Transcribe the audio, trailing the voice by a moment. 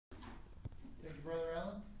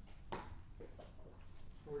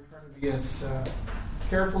trying to be as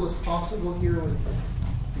careful as possible here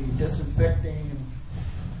with the disinfecting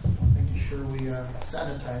and making sure we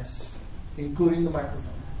sanitize, including the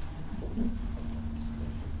microphone.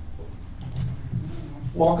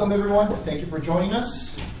 Welcome everyone. Thank you for joining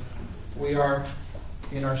us. We are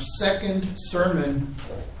in our second sermon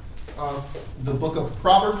of the book of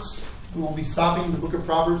Proverbs. We will be stopping the book of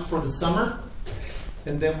Proverbs for the summer,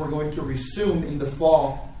 and then we're going to resume in the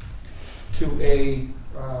fall to a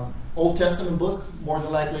Old Testament book. More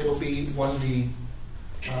than likely it'll be one of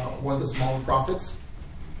the smaller prophets.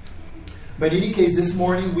 But in any case, this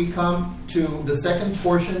morning we come to the second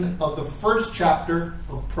portion of the first chapter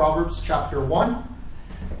of Proverbs, chapter 1,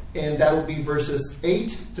 and that will be verses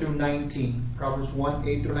 8 through 19. Proverbs 1,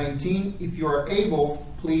 8 through 19. If you are able,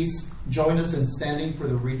 please join us in standing for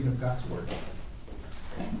the reading of God's Word.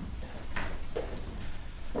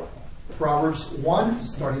 Proverbs 1,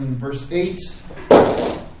 starting in verse 8,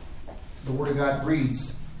 the Word of God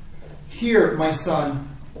reads, "Hear, my son,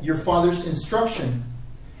 your father's instruction,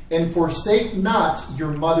 and forsake not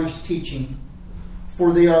your mother's teaching,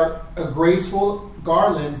 for they are a graceful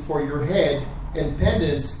garland for your head and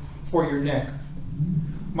pendants for your neck.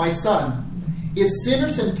 My son, if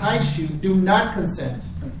sinners entice you, do not consent.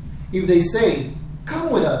 If they say,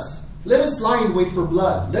 'Come with us, let us lie in wait for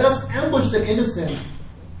blood, let us ambush the innocent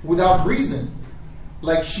without reason.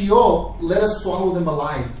 Like Sheol, let us swallow them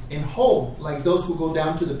alive, and whole, like those who go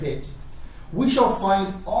down to the pit. We shall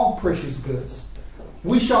find all precious goods.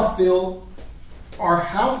 We shall fill our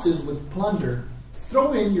houses with plunder.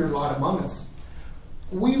 Throw in your lot among us.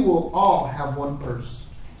 We will all have one purse.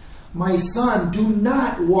 My son, do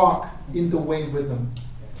not walk in the way with them.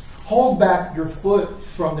 Hold back your foot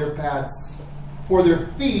from their paths, for their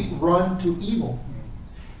feet run to evil,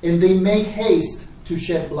 and they make haste to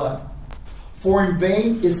shed blood. For in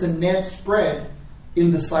vain is a net spread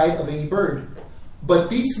in the sight of any bird.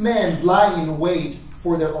 But these men lie in wait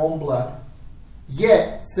for their own blood,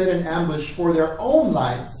 yet set an ambush for their own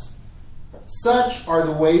lives. Such are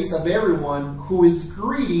the ways of everyone who is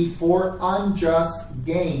greedy for unjust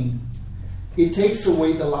gain. It takes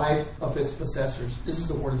away the life of its possessors." This is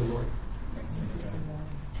the word of the Lord.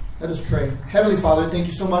 Let us pray. Heavenly Father, thank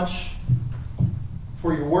you so much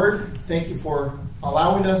for your word. Thank you for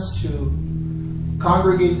allowing us to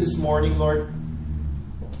congregate this morning, Lord.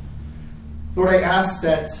 Lord, I ask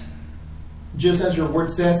that, just as your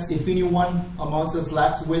word says, if anyone amongst us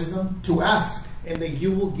lacks wisdom, to ask, and that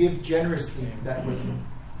you will give generously that wisdom.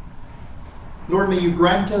 Lord, may you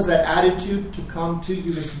grant us that attitude to come to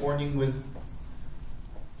you this morning with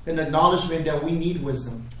an acknowledgement that we need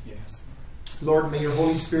wisdom. Yes. Lord, may your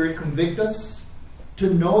Holy Spirit convict us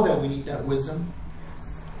to know that we need that wisdom,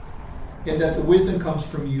 and that the wisdom comes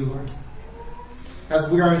from you, Lord. As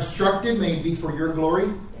we are instructed, may it be for your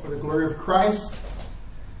glory, for the glory of Christ,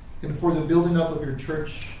 and for the building up of your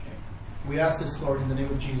church. We ask this, Lord, in the name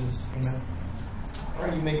of Jesus. Amen. All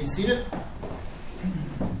right, you may be seated.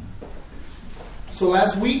 So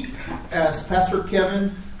last week, as Pastor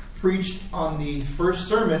Kevin preached on the first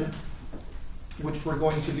sermon, which we're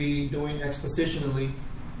going to be doing expositionally,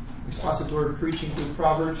 expository preaching through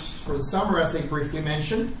Proverbs for the summer, as I briefly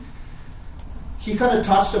mentioned, he kind of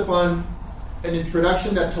touched upon an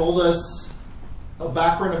introduction that told us a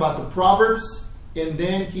background about the Proverbs, and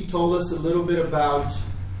then he told us a little bit about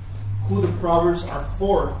who the Proverbs are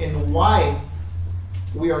for and why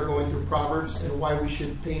we are going through Proverbs and why we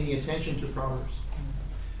should pay any attention to Proverbs.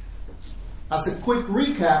 As a quick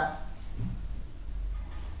recap,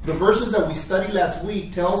 the verses that we studied last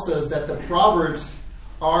week tells us that the Proverbs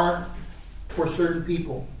are for certain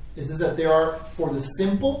people. It says that they are for the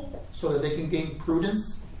simple, so that they can gain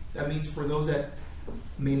prudence. That means for those that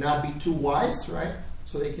may not be too wise, right?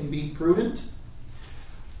 So they can be prudent.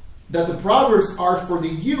 That the Proverbs are for the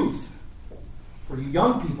youth, for you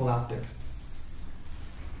young people out there.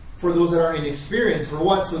 For those that are inexperienced. For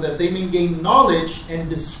what? So that they may gain knowledge and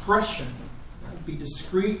discretion. Right? Be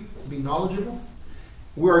discreet, be knowledgeable.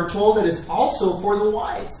 We are told that it's also for the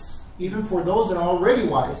wise, even for those that are already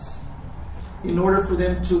wise, in order for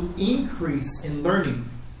them to increase in learning.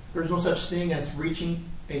 There's no such thing as reaching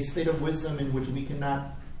a state of wisdom in which we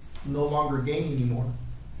cannot no longer gain anymore.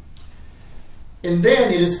 And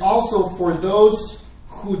then it is also for those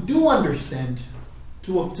who do understand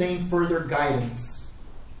to obtain further guidance.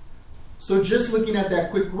 So just looking at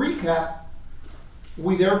that quick recap,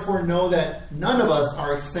 we therefore know that none of us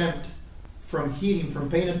are exempt from heeding, from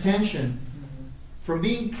paying attention, from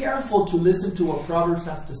being careful to listen to what Proverbs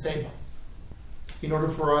has to say, in order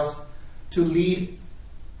for us to lead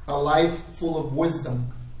a life full of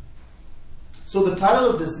wisdom. So the title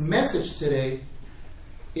of this message today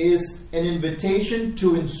is an invitation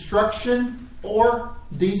to instruction or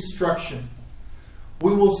destruction.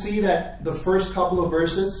 We will see that the first couple of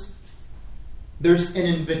verses, there's an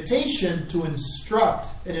invitation to instruct,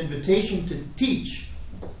 an invitation to teach,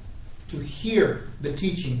 to hear the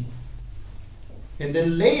teaching. And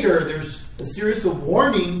then later, there's a series of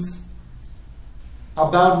warnings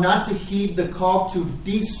about not to heed the call to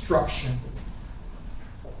destruction.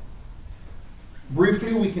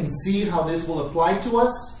 Briefly, we can see how this will apply to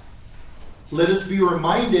us. Let us be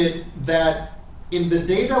reminded that in the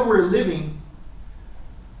day that we're living,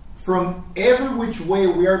 from every which way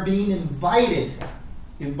we are being invited.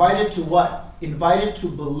 Invited to what? Invited to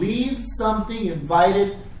believe something,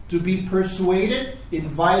 invited to be persuaded,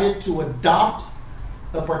 invited to adopt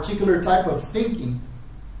a particular type of thinking.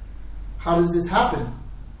 How does this happen?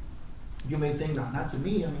 You may think, no, not to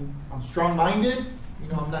me. I mean, I'm strong-minded.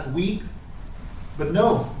 I'm not weak. But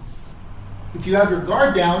no. If you have your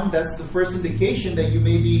guard down, that's the first indication that you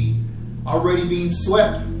may be already being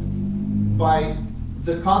swept by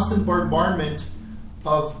the constant bombardment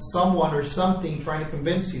of someone or something trying to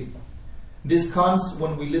convince you. This comes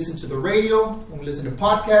when we listen to the radio, when we listen to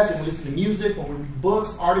podcasts, when we listen to music, when we read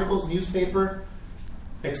books, articles, newspaper,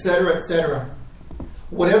 etc., etc.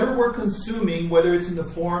 Whatever we're consuming, whether it's in the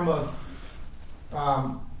form of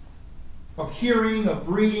hearing, of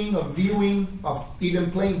reading, of viewing, of even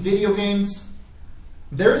playing video games,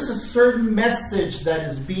 there is a certain message that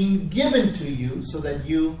is being given to you so that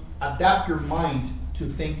you adapt your mind to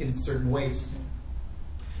think in certain ways.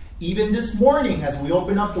 Even this morning, as we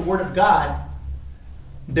open up the Word of God,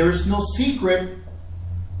 there is no secret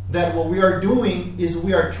that what we are doing is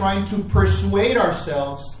we are trying to persuade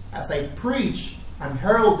ourselves. As I preach, I'm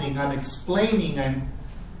heralding, I'm explaining, I'm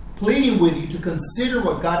pleading with you to consider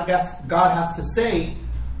what God has to say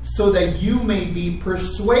so that you may be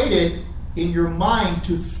persuaded in your mind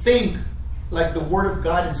to think like the Word of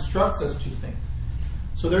God instructs us to think.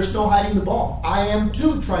 So there's no hiding the ball. I am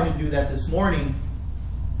too trying to do that this morning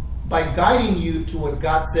by guiding you to what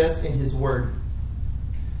God says in His Word.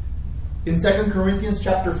 In 2 Corinthians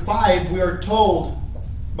chapter 5, we are told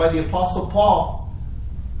by the Apostle Paul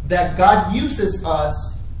that God uses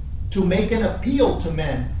us to make an appeal to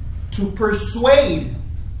men, to persuade.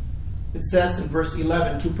 It says in verse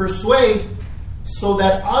 11, to persuade so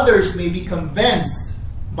that others may be convinced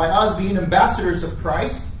by us being ambassadors of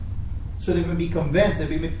Christ, so they may be convinced, they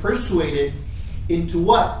may be persuaded into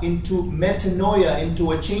what? Into metanoia,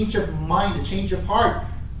 into a change of mind, a change of heart,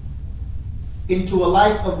 into a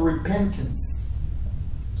life of repentance.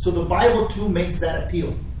 So the Bible too makes that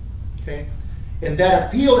appeal. Okay? And that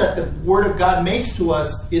appeal that the Word of God makes to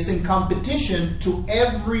us is in competition to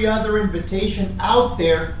every other invitation out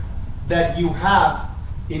there that you have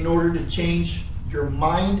in order to change your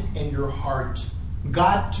mind and your heart.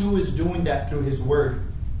 God too is doing that through His Word.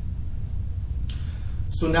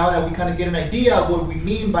 So now that we kind of get an idea of what we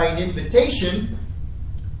mean by an invitation,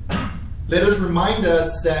 let us remind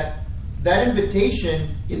us that that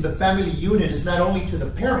invitation in the family unit is not only to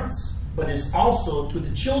the parents, but it's also to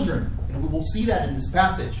the children. And we will see that in this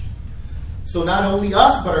passage. So not only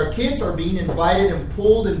us, but our kids are being invited and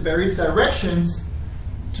pulled in various directions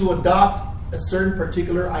to adopt a certain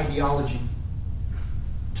particular ideology,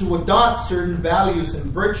 to adopt certain values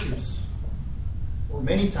and virtues, or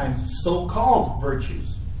many times so-called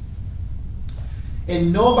virtues.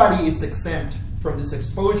 And nobody is exempt from this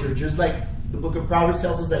exposure. Just like the book of Proverbs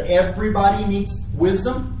tells us that everybody needs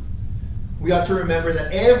wisdom, we ought to remember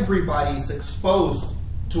that everybody is exposed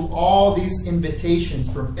to all these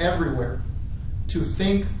invitations from everywhere to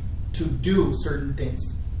think, to do certain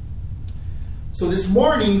things. So this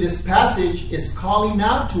morning, this passage is calling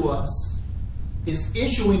out to us, is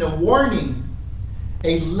issuing a warning,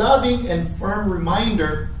 a loving and firm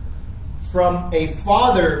reminder from a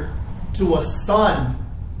father to a son,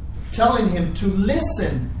 telling him to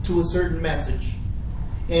listen to a certain message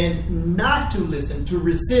and not to listen, to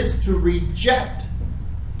resist, to reject,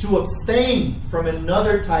 to abstain from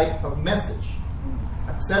another type of message.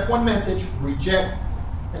 Accept one message, reject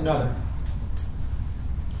another.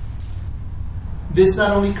 This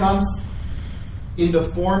not only comes in the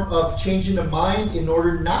form of changing the mind in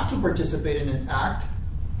order not to participate in an act,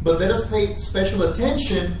 but let us pay special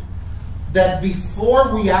attention that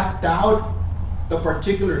before we act out a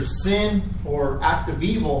particular sin or act of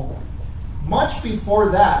evil, much before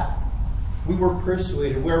that, we were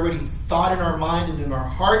persuaded. We already thought in our mind and in our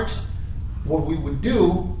heart what we would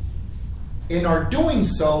do. In our doing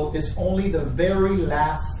so is only the very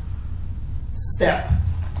last step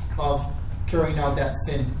of carrying out that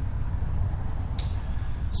sin.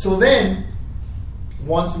 So then,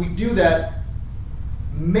 once we do that,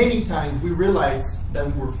 many times we realized that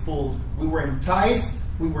we were fooled. We were enticed,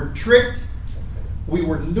 we were tricked, we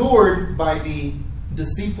were lured by the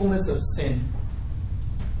deceitfulness of sin.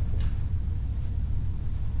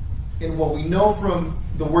 And what we know from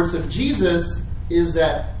the words of Jesus is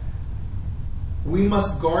that we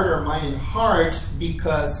must guard our mind and heart,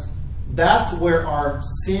 because that's where our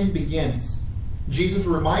sin begins. Jesus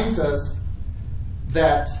reminds us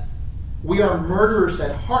that we are murderers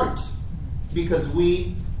at heart because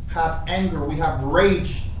we have anger, we have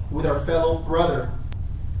rage with our fellow brother.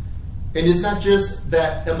 And it's not just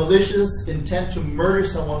that a malicious intent to murder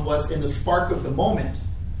someone was in the spark of the moment,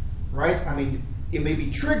 right? I mean, it may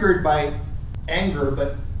be triggered by anger,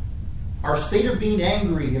 but our state of being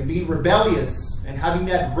angry and being rebellious and having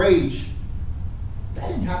that rage, that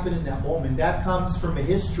didn't happen in that moment. That comes from a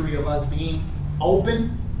history of us being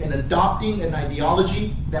open and adopting an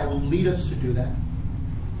ideology that will lead us to do that.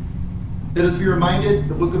 Let us be reminded,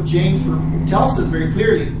 the book of James tells us very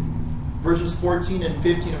clearly, verses 14 and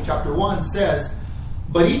 15 of chapter 1 says,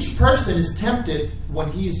 "But each person is tempted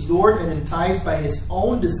when he is lured and enticed by his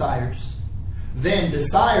own desires. Then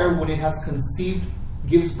desire, when it has conceived,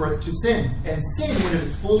 gives birth to sin. And sin, when it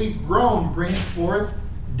is fully grown, brings forth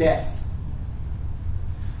death."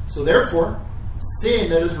 So therefore, sin,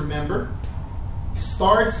 let us remember,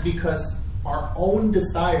 starts because our own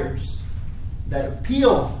desires that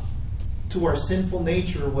appeal to our sinful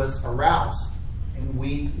nature was aroused, and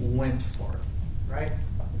we went for it, right?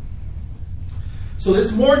 So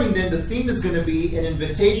this morning then, the theme is going to be an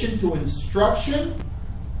invitation to instruction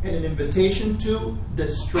and an invitation to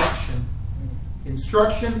destruction.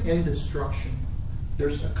 Instruction and destruction.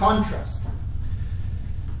 There's a contrast.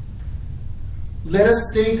 Let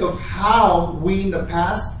us think of how we in the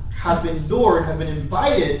past have been lured, have been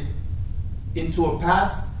invited into a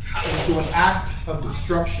path, into an act of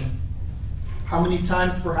destruction. How many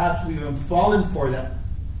times perhaps we've been fallen for that.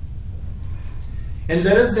 And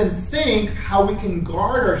let us then think how we can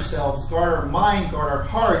guard ourselves, guard our mind, guard our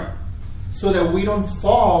heart, so that we don't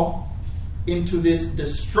fall into this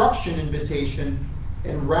destruction invitation,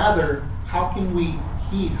 and rather, how can we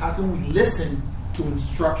heed, how can we listen to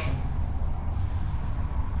instruction?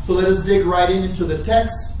 So let us dig right into the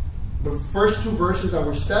text. The first two verses that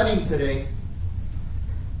we're studying today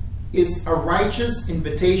is a righteous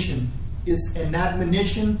invitation, is an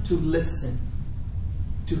admonition to listen,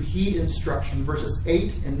 to heed instruction. Verses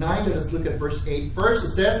 8 and 9, let us look at verse 8 first.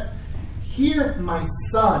 It says, "Hear, my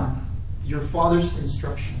son, your father's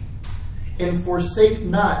instruction, and forsake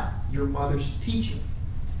not your mother's teaching."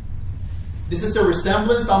 This is a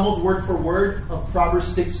resemblance, almost word for word, of Proverbs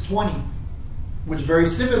 6:20, which very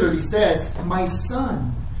similarly says, "My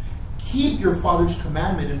son, keep your father's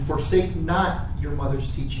commandment and forsake not your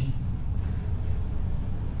mother's teaching."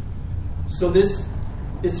 So this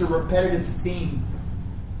is a repetitive theme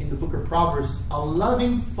in the book of Proverbs. A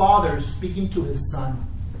loving father speaking to his son,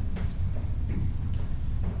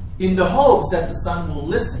 in the hopes that the son will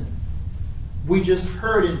listen. We just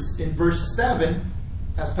heard in verse 7,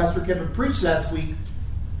 as Pastor Kevin preached last week,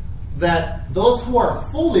 that those who are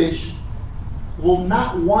foolish will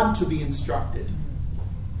not want to be instructed.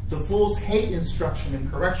 The fools hate instruction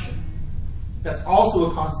and correction. That's also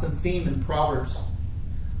a constant theme in Proverbs.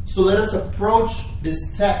 So let us approach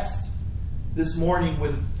this text this morning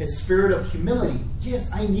with a spirit of humility. Yes,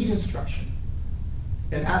 I need instruction.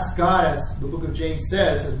 And ask God, as the book of James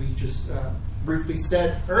says, as we just briefly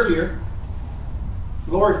said earlier,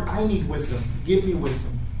 Lord, I need wisdom. Give me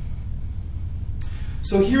wisdom.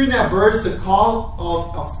 So here in that verse, the call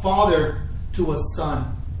of a father to a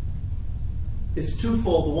son is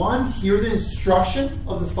twofold. One, hear the instruction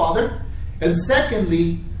of the father. And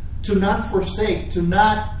secondly, to not forsake, to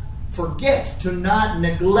not forget, to not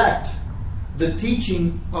neglect the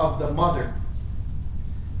teaching of the mother.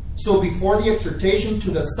 So before the exhortation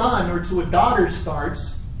to the son or to a daughter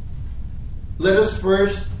starts, let us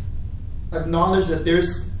first acknowledge that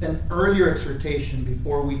there's an earlier exhortation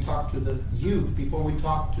before we talk to the youth, before we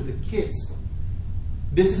talk to the kids.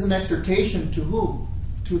 This is an exhortation to who?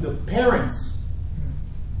 To the parents.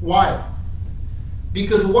 Why?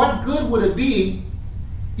 Because what good would it be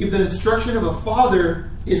if the instruction of a father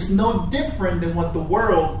is no different than what the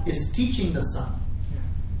world is teaching the son?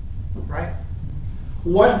 Right?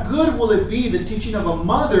 What good will it be, the teaching of a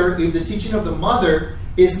mother, if the teaching of the mother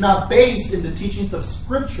is not based in the teachings of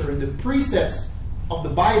Scripture, in the precepts of the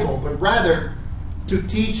Bible, but rather to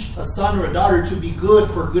teach a son or a daughter to be good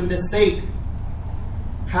for goodness sake,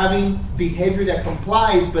 having behavior that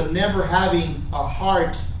complies, but never having a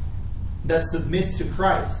heart that submits to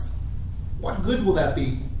Christ? What good will that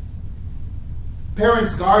be?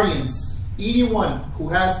 Parents, guardians, anyone who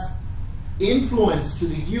has influence to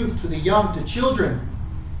the youth, to the young, to children,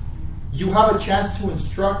 you have a chance to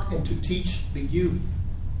instruct and to teach the youth.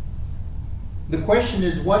 The question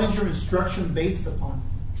is, what is your instruction based upon?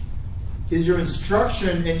 Is your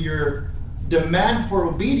instruction and your demand for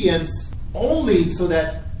obedience only so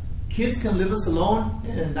that kids can leave us alone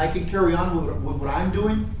and I can carry on with what I'm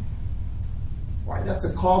doing? Why, that's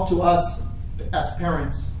a call to us as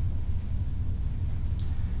parents.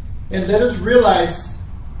 And let us realize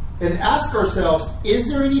and ask ourselves,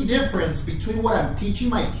 is there any difference between what I'm teaching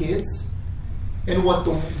my kids and what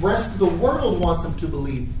the rest of the world wants them to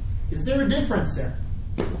believe? Is there a difference there?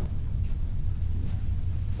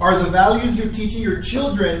 Are the values you're teaching your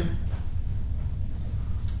children,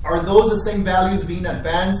 are those the same values being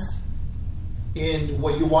advanced in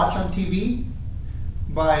what you watch on TV,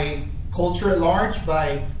 by culture at large,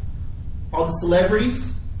 by all the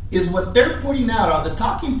celebrities? Is what they're putting out, are the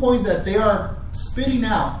talking points that they are spitting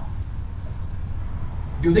out,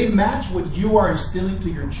 do they match what you are instilling to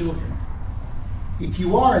your children? If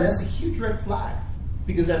you are, that's a huge red flag,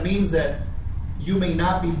 because that means that you may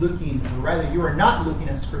not be looking, or rather you are not looking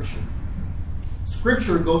at Scripture.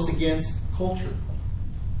 Scripture goes against culture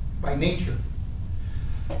by nature.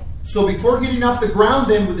 So before getting off the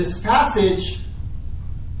ground then with this passage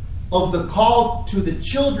of the call to the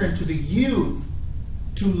children, to the youth,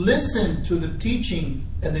 to listen to the teaching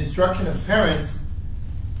and the instruction of parents,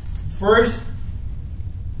 first,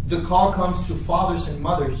 the call comes to fathers and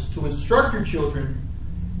mothers to instruct your children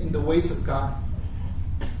in the ways of God.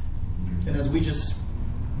 And as we just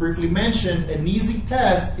briefly mentioned, an easy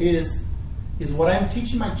test is what I'm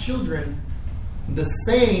teaching my children the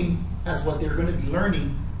same as what they're going to be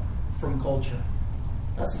learning from culture?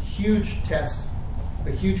 That's a huge test,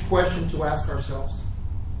 a huge question to ask ourselves.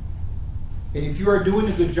 And if you are doing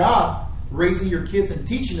a good job raising your kids and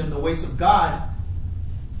teaching them the ways of God,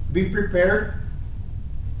 be prepared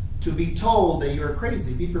to be told that you're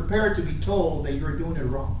crazy. Be prepared to be told that you're doing it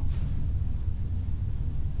wrong.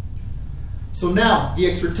 So now, the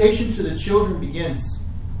exhortation to the children begins.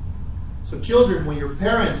 So children, when your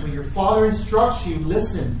parents, when your father instructs you,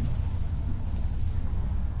 listen.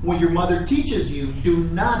 When your mother teaches you, do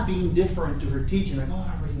not be indifferent to her teaching. Like,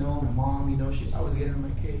 oh, I already know my mom, she's always getting on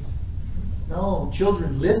my case. No,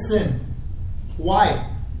 children, listen. Why?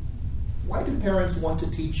 Why do parents want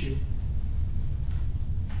to teach you?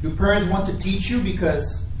 Do parents want to teach you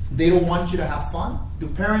because they don't want you to have fun? Do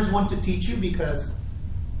parents want to teach you because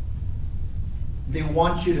they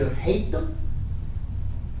want you to hate them?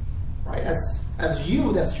 Right? As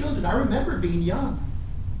children, I remember being young.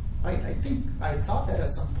 I think I thought that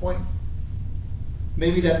at some point.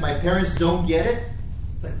 Maybe that my parents don't get it.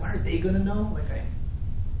 Like, what are they going to know? Like,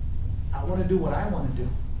 I want to do what I want to do.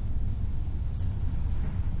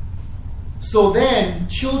 So then,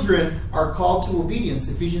 children are called to obedience.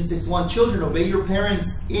 Ephesians 6:1, children, obey your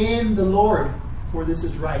parents in the Lord, for this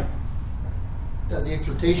is right. That's the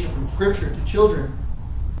exhortation from Scripture to children.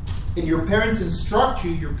 And your parents instruct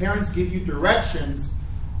you, your parents give you directions,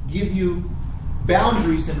 give you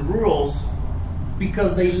boundaries and rules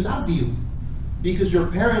because they love you. Because your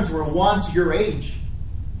parents were once your age.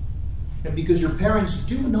 And because your parents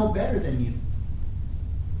do know better than you.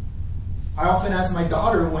 I often ask my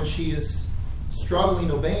daughter when she is struggling,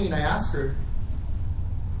 obeying, I ask her,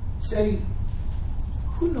 Steady,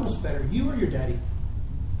 who knows better, you or your daddy?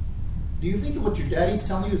 Do you think that what your daddy's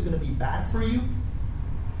telling you is going to be bad for you?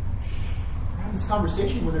 I have this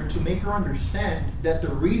conversation with her to make her understand that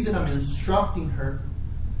the reason I'm instructing her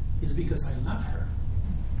is because I love her.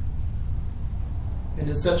 And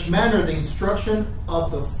in such manner, the instruction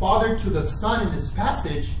of the Father to the Son in this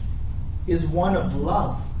passage is one of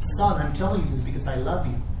love. Son, I'm telling you this because I love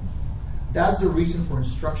you. That's the reason for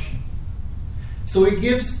instruction. So it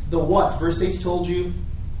gives the what? Verse 8 told you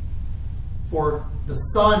for the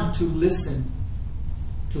son to listen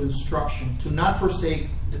to instruction, to not forsake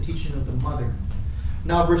the teaching of the mother.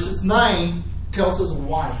 Now verses 9 tells us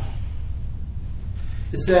why.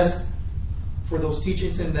 It says, for those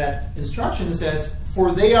teachings in that instruction, it says,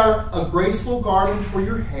 for they are a graceful garland for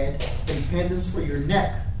your head and pendants for your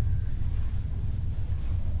neck.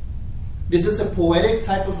 This is a poetic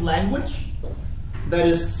type of language that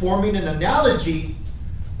is forming an analogy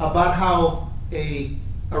about how a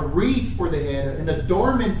wreath for the head, an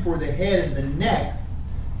adornment for the head and the neck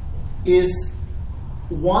is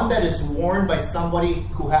one that is worn by somebody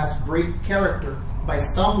who has great character, by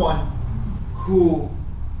someone who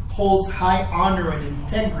holds high honor and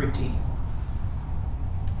integrity.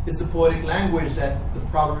 It's the poetic language that the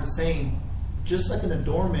Proverbs is saying, just like an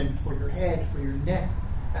adornment for your head, for your neck,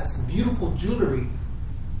 as beautiful jewelry,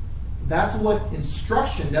 That's what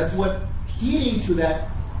instruction, that's what heeding to that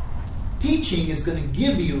teaching is going to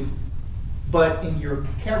give you, but in your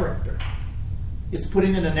character. It's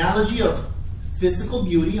putting an analogy of physical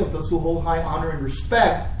beauty, of those who hold high honor and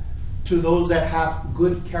respect, to those that have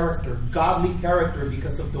good character, godly character,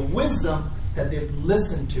 because of the wisdom that they've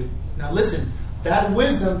listened to. Now listen, that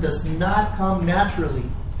wisdom does not come naturally.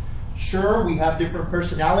 Sure, we have different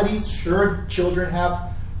personalities. Sure, children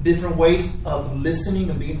have different ways of listening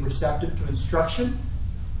and being receptive to instruction.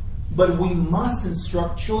 But we must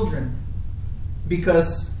instruct children,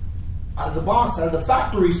 because out of the box, out of the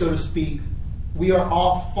factory, so to speak, we are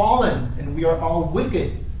all fallen and we are all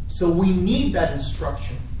wicked. So we need that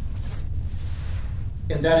instruction.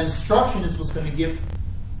 And that instruction is what's going to give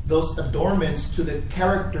those adornments to the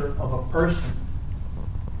character of a person.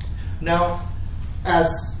 Now, as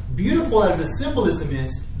beautiful as the symbolism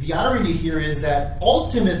is, the irony here is that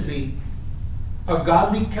ultimately a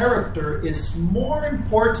godly character is more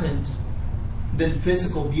important than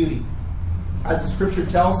physical beauty. As the scripture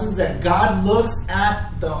tells us that God looks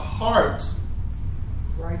at the heart.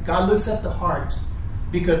 Right? God looks at the heart.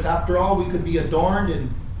 Because after all, we could be adorned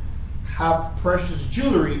and have precious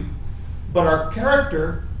jewelry, but our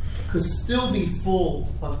character could still be full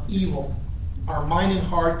of evil. Our mind and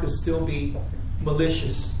heart could still be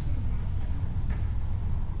malicious.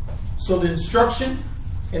 So the instruction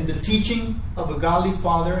and the teaching of a godly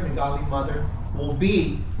father and a godly mother will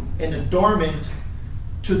be an adornment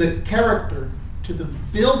to the character, to the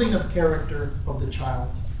building of character of the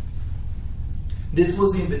child. This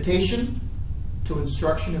was the invitation to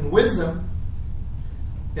instruction and wisdom,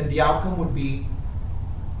 and the outcome would be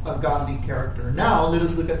a godly character. Now, let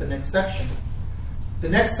us look at the next section. The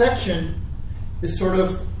next section is sort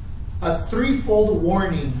of a threefold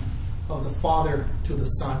warning of the Father to the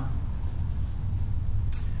Son.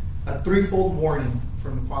 A threefold warning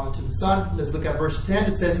from the Father to the Son. Let's look at verse 10.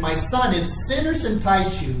 It says, "My son, if sinners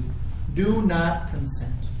entice you, do not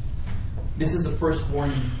consent." This is the first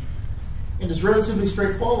warning. And it's relatively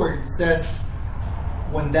straightforward. It says,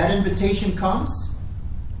 when that invitation comes,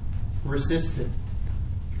 resist it.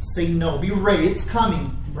 Say no. Be ready. It's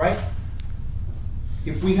coming, right?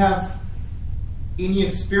 If we have any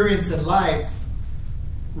experience in life,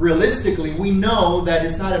 realistically, we know that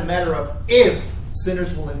it's not a matter of if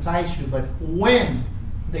sinners will entice you, but when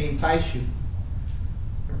they entice you.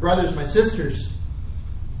 My brothers, my sisters,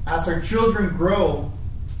 as our children grow,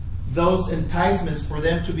 those enticements for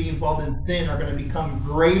them to be involved in sin are going to become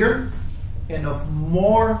greater and of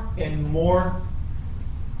more and more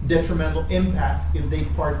detrimental impact if they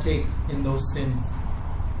partake in those sins.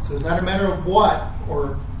 So it's not a matter of what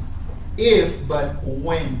or if, but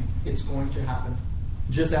when it's going to happen.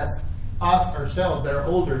 Just as us ourselves that are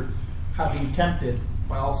older have been tempted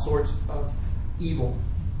by all sorts of evil.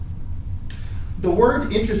 The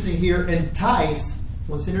word interesting here, entice,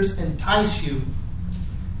 when sinners entice you,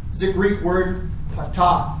 is the Greek word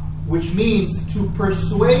pata, which means to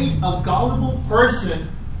persuade a gullible person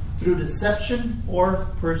through deception or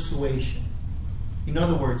persuasion. In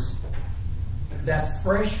other words, that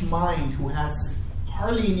fresh mind who has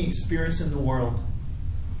hardly any experience in the world,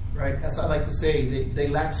 right? As I like to say, they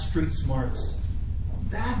lack street smarts.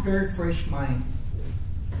 That very fresh mind,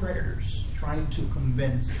 predators trying to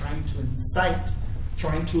convince, trying to incite,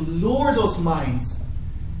 trying to lure those minds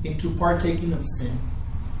into partaking of sin.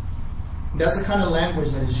 That's the kind of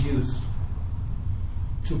language that is used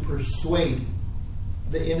to persuade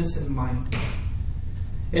the innocent mind.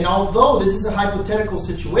 And although this is a hypothetical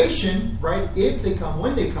situation, right, if they come,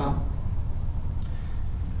 when they come,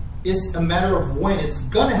 it's a matter of when it's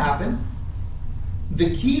going to happen.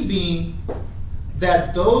 The key being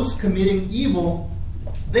that those committing evil,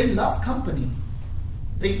 they love company.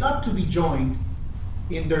 They love to be joined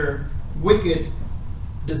in their wicked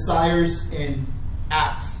desires and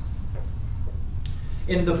acts.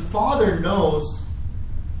 And the Father knows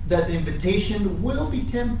that the invitation will be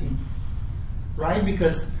tempting, right?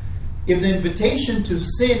 Because if the invitation to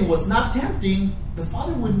sin was not tempting, the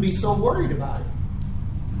Father wouldn't be so worried about it.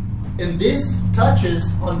 And this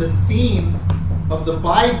touches on the theme of the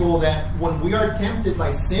Bible, that when we are tempted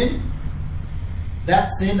by sin,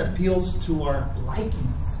 that sin appeals to our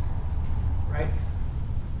likings, right?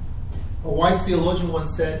 A wise theologian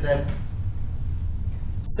once said that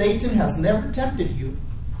Satan has never tempted you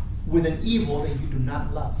with an evil that you do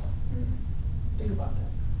not love. Think about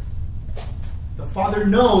that. The Father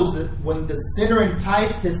knows that when the sinner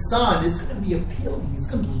enticed his son, it's going to be appealing. It's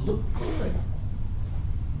going to look good.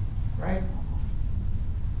 Right?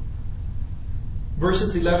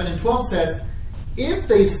 Verses 11 and 12 says, if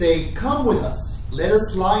they say, come with us, Let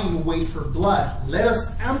us lie in wait for blood. Let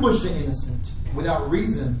us ambush the innocent without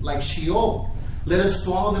reason, like Sheol. Let us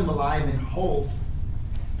swallow them alive and whole,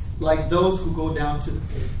 like those who go down to the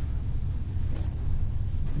pit.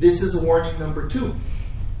 This is warning number 2.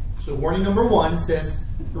 So warning number 1 says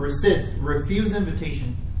resist, refuse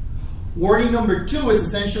invitation. Warning number 2 is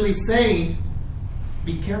essentially saying,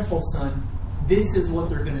 be careful, son. This is what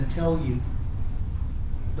they're going to tell you.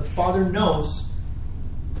 The Father knows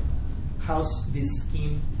how this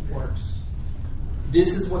scheme works.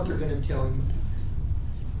 This is what they're going to tell you.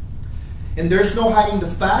 And there's no hiding the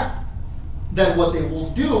fact that what they will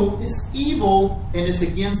do is evil and is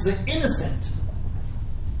against the innocent.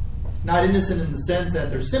 Not innocent in the sense that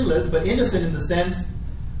they're sinless, but innocent in the sense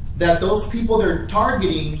that those people they're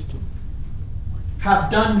targeting have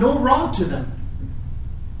done no wrong to them.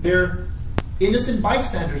 They're innocent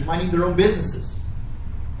bystanders minding their own businesses.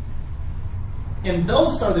 And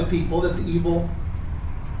those are the people that the evil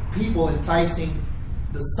people enticing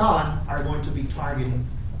the Son are going to be targeting.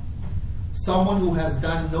 Someone who has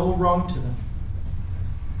done no wrong to them.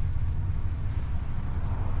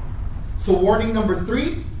 So warning number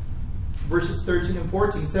 3, verses 13 and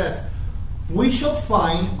 14 says, we shall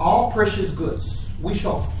find all precious goods. We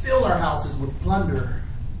shall fill our houses with plunder.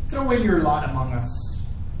 Throw in your lot among us.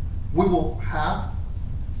 We will have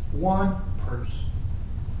one purse.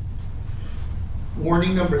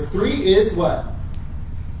 Warning number 3 is what?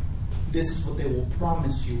 This is what they will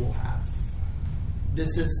promise you will have.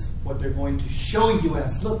 This is what they're going to show you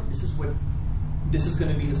as, look, this is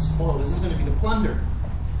going to be the spoil. This is going to be the plunder.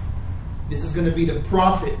 This is going to be the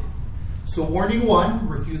profit. So warning 1,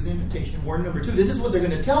 refuse the invitation. Warning number 2, this is what they're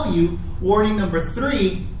going to tell you. Warning number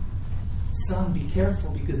 3, son, be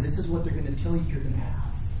careful, because this is what they're going to tell you you're going to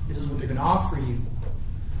have. This is what they're going to offer you.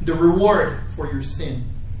 The reward for your sin.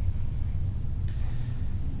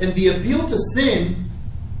 And the appeal to sin,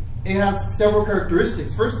 it has several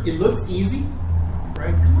characteristics. First, it looks easy,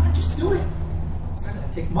 right? Come on, just do it. It's not going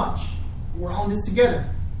to take much. We're all in this together.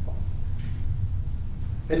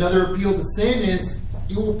 Another appeal to sin is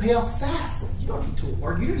it will pay off fast. You don't need to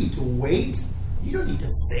work. You don't need to wait. You don't need to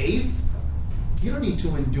save. You don't need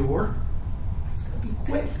to endure. It's going to be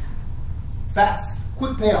quick, fast,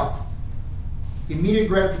 quick payoff. Immediate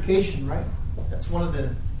gratification, right? That's one of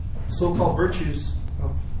the so-called virtues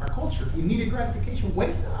of our culture. Immediate gratification.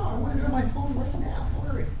 Wait, no, I want to do it on my phone right now.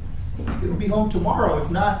 Don't worry. It'll be home tomorrow, if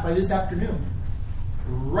not by this afternoon.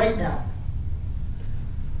 Right now.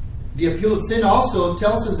 The appeal of sin also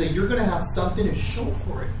tells us that you're going to have something to show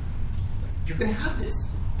for it. You're going to have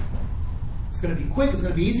this. It's going to be quick, it's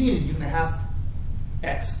going to be easy, and you're going to have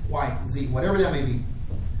X, Y, Z, whatever that may be.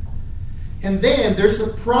 And then there's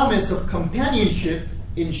the promise of companionship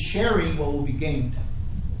in sharing what will be gained.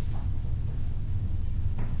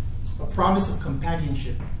 A promise of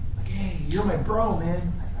companionship. Like, hey, you're my bro,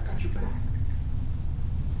 man. I got your back.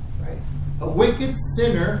 Right? A wicked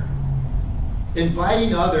sinner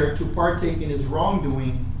inviting other to partake in his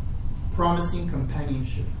wrongdoing, promising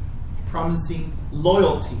companionship, promising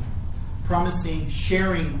loyalty, promising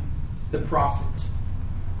sharing the profit.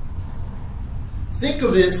 Think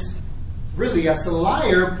of this really as a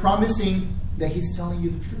liar promising that he's telling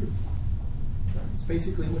you the truth. That's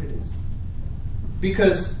basically what it is.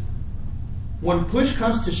 Because when push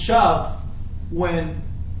comes to shove, when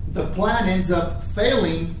the plan ends up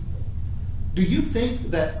failing, do you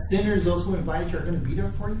think that sinners, those who invite you, are going to be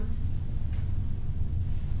there for you?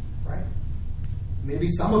 Right? Maybe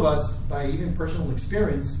some of us, by even personal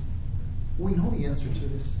experience, we know the answer to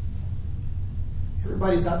this.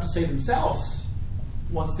 Everybody's out to save themselves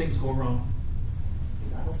once things go wrong.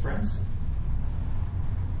 You got no friends.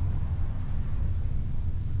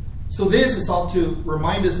 So this is all to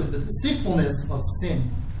remind us of the deceitfulness of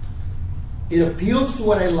sin. It appeals to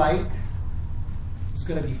what I like. It's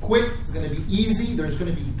going to be quick. It's going to be easy. There's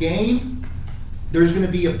going to be gain. There's going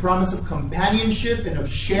to be a promise of companionship and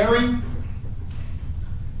of sharing.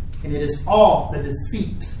 And it is all the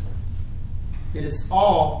deceit. It is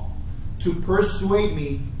all to persuade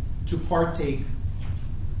me to partake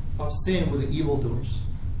of sin with the evildoers.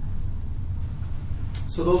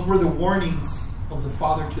 So those were the warnings of the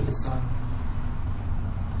Father to the Son.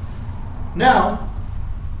 Now,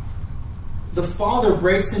 the Father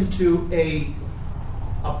breaks into a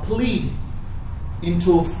plea,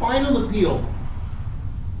 into a final appeal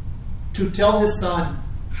to tell his Son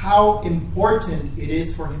how important it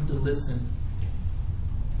is for him to listen.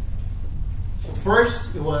 So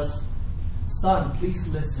first it was, son, please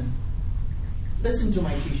listen. Listen to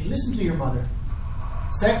my teaching. Listen to your mother.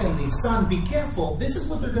 Secondly, son, be careful. This is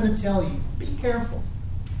what they're going to tell you. Be careful.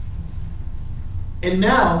 And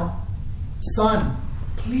now, Son,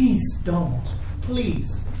 please don't.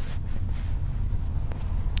 Please.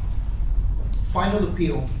 Final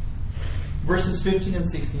appeal. Verses 15 and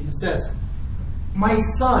 16. It says, my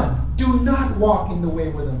son, do not walk in the way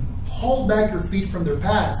with them. Hold back your feet from their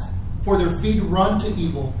paths, for their feet run to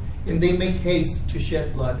evil, and they make haste to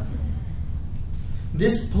shed blood.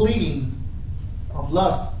 This pleading of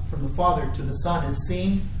love from the Father to the Son is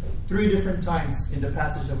seen 3 different times in the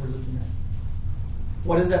passage that we're looking at.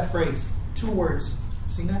 What is that phrase? 2 words.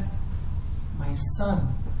 See that? My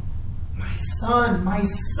son. My son. My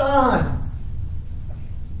son.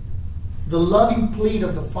 The loving plea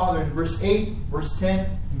of the Father in verse 8, verse 10,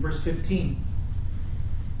 and verse 15.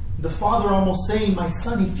 The Father almost saying, my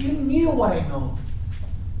son, if you knew what I know,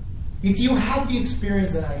 if you had the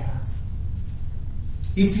experience that I have,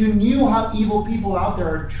 if you knew how evil people out there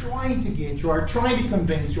are trying to get you, are trying to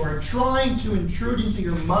convince you, are trying to intrude into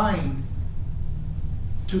your mind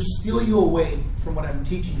to steal you away from what I'm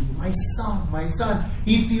teaching you. My son,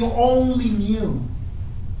 if you only knew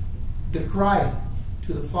the cry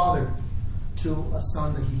to the Father, to a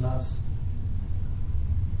son that he loves.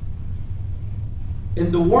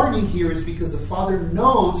 And the warning here is because the Father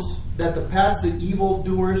knows that the paths that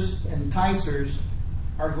evildoers and enticers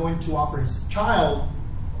are going to offer his child,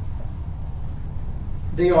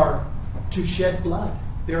 they are to shed blood.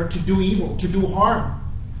 They are to do evil, to do harm.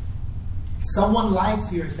 Someone's life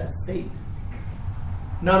here is at stake.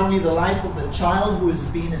 Not only the life of the child who is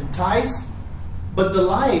being enticed, but the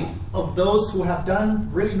life of those who have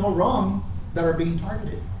done really no wrong that are being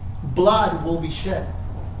targeted. Blood will be shed.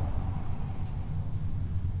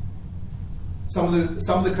 Some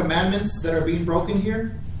of the commandments that are being broken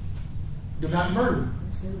here: do not murder.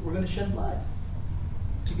 We're going to shed blood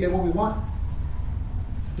to get what we want.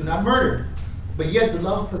 Do not murder. But yet the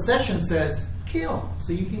love of possession says kill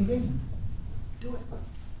so you can gain. Do it.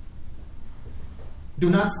 Do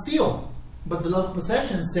not steal. But the love of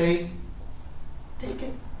possession say take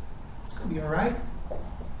it. It's going to be all right.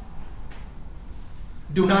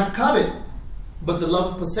 Do not covet. But the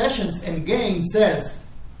love of possessions and gain says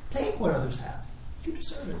take what others have. You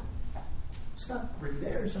deserve it. It's not really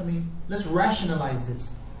theirs. I mean, let's rationalize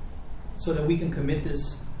this so that we can commit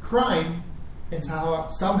this crime and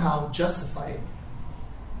somehow justify it.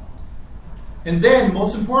 And then,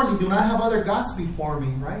 most importantly, do not have other gods before me,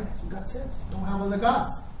 right? That's what God says. Don't have other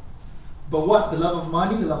gods. But what? The love of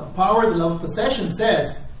money, the love of power, the love of possession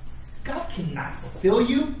says, God cannot fulfill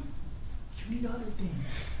you. You need other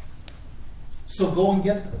things. So go and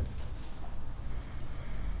get them.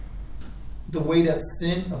 The way that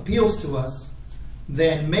sin appeals to us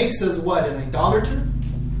then makes us what? An idolater?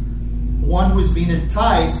 One who is being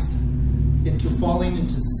enticed into falling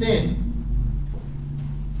into sin.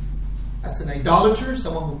 That's an idolater,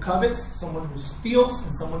 someone who covets, someone who steals,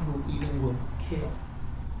 and someone who even will kill.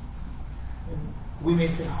 And we may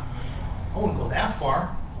say, I won't go that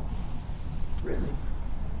far. Really?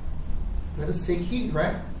 Let us take heed,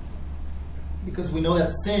 right? Because we know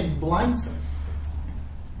that sin blinds us.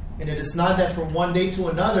 And it is not that from one day to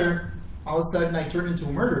another, all of a sudden I turn into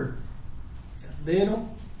a murderer. It's that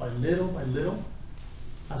little by little by little,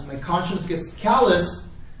 as my conscience gets callous,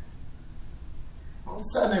 all of a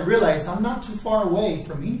sudden I realize I'm not too far away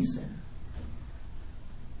from any sin.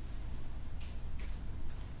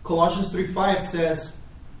 Colossians 3:5 says,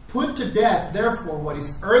 put to death, therefore, what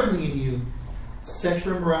is earthly in you,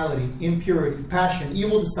 sexual immorality, impurity, passion,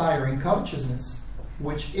 evil desire, and covetousness,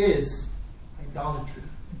 which is idolatry.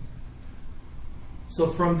 So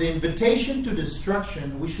from the invitation to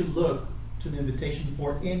destruction, we should look to the invitation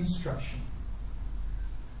for instruction.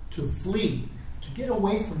 To flee, to get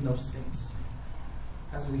away from those things.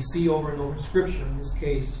 As we see over and over in Scripture, in this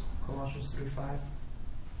case, Colossians 3:5.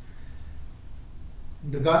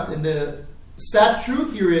 The sad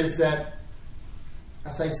truth here is that,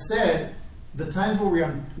 as I said, the times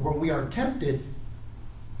where we are tempted,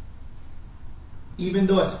 even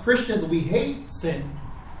though as Christians we hate sin,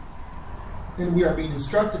 and we are being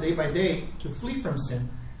instructed day by day to flee from sin,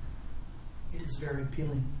 it is very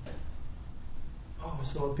appealing. Oh,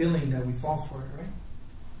 it's so appealing that we fall for it, right?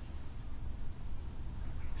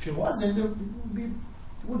 If it wasn't, it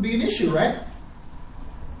would be an issue, right?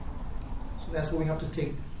 So that's why we have to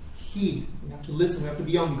take heed. We have to listen. We have to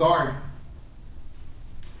be on guard.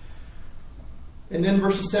 And then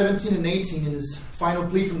verses 17 and 18 in his final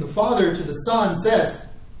plea from the Father to the Son says,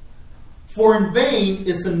 for in vain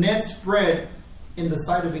is a net spread in the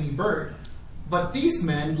sight of any bird, but these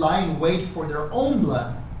men lie in wait for their own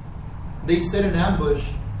blood. They set an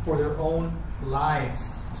ambush for their own lives.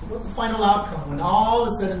 So what's the final outcome when all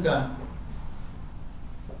is said and done?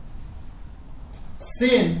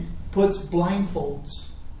 Sin puts blindfolds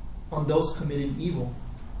on those committing evil.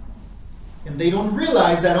 And they don't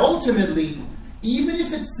realize that ultimately, even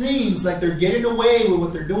if it seems like they're getting away with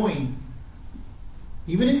what they're doing,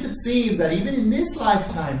 even if it seems that even in this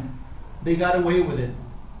lifetime they got away with it,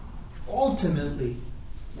 ultimately,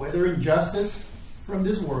 whether injustice from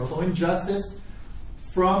this world or injustice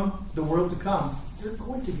from the world to come, they're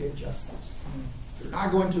going to get justice. They're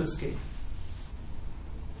not going to escape.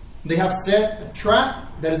 They have set a trap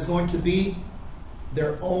that is going to be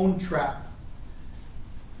their own trap.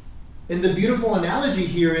 And the beautiful analogy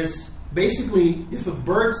here is basically if a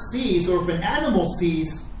bird sees or if an animal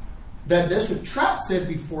sees that there's a trap set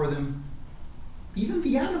before them, even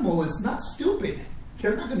the animal is not stupid.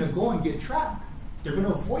 They're not going to go and get trapped. They're going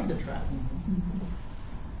to avoid the trap.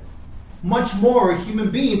 Much more a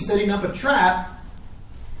human being setting up a trap,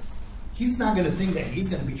 he's not going to think that he's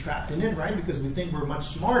going to be trapped in it, right? Because we think we're much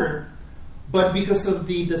smarter. But because of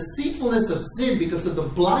the deceitfulness of sin, because of the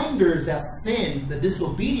blinders that sin, the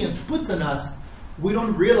disobedience puts on us, we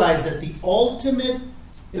don't realize that the ultimate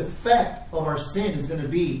effect of our sin is going to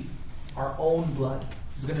be our own blood.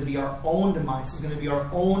 It's going to be our own demise. It's going to be our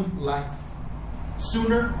own life.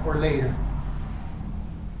 Sooner or later,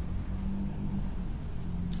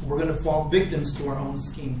 we're going to fall victims to our own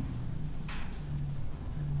scheme.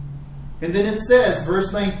 And then it says,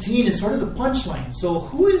 verse 19 is sort of the punchline. So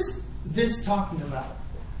who is this talking about?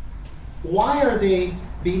 Why are they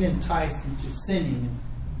being enticed into sinning and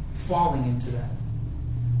falling into that?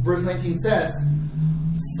 Verse 19 says,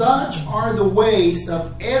 such are the ways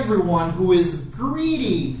of everyone who is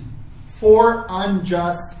greedy for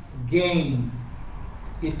unjust gain.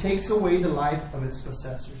 It takes away the life of its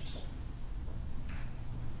possessors.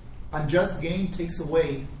 Unjust gain takes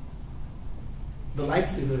away the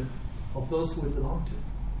livelihood of those who it belong to.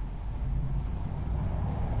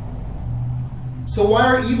 So why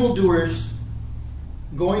are evildoers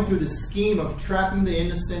going through the scheme of trapping the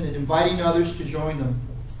innocent and inviting others to join them?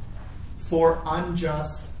 For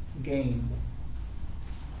unjust gain.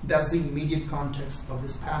 That's the immediate context of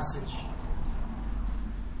this passage.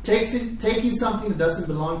 Taking something that doesn't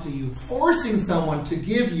belong to you, forcing someone to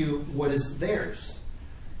give you what is theirs,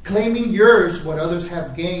 claiming yours what others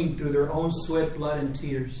have gained through their own sweat, blood, and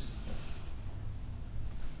tears.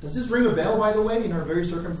 Does this ring a bell, by the way, in our very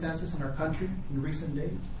circumstances in our country in recent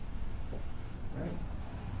days? Right?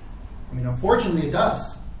 I mean, unfortunately it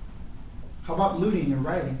does. How about looting and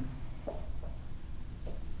rioting?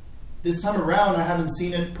 This time around I haven't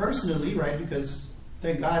seen it personally, right? Because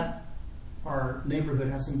thank God our neighborhood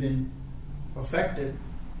hasn't been affected.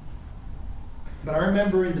 But I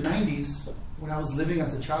remember in the 90s when I was living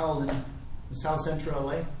as a child in South Central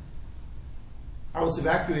LA, I was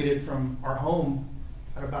evacuated from our home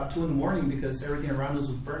at about 2 in the morning because everything around us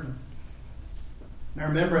was burning. And I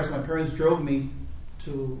remember as my parents drove me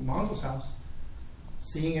to my uncle's house,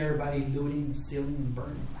 seeing everybody looting and stealing and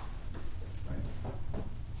burning. Right?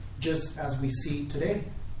 Just as we see today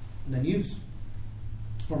in the news.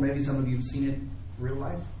 Or maybe some of you have seen it in real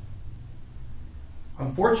life.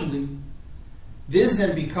 Unfortunately, this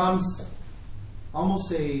then becomes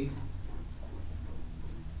almost a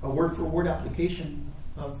word-for-word application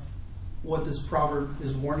of what this proverb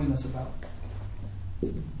is warning us about.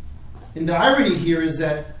 And the irony here is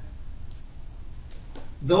that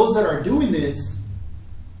those that are doing this,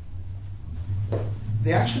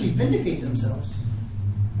 they actually vindicate themselves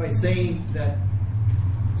by saying that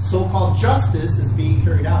so-called justice is being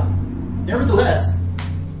carried out. Nevertheless,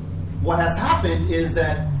 what has happened is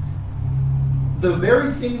that the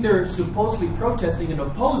very thing they're supposedly protesting and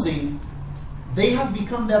opposing, they have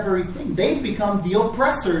become that very thing. They've become the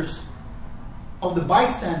oppressors of the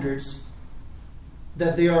bystanders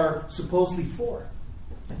that they are supposedly for.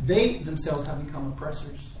 They themselves have become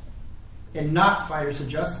oppressors and not fighters of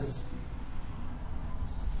justice,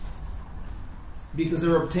 because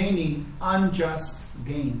they're obtaining unjust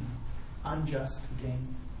gain. Unjust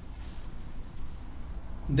gain.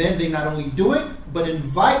 Then they not only do it, but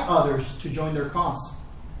invite others to join their cause.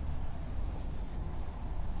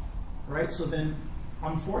 Right? So then,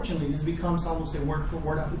 unfortunately, this becomes almost a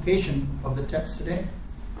word-for-word application of the text today.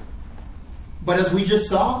 But as we just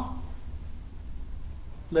saw,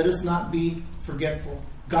 let us not be forgetful.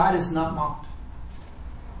 God is not mocked.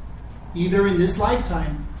 Either in this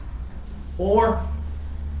lifetime or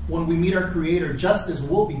when we meet our Creator, justice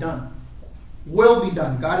will be done. Will be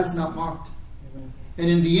done. God is not mocked. And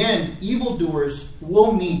in the end, evildoers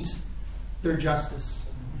will meet their justice.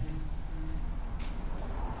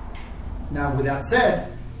 Now, with that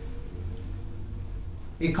said,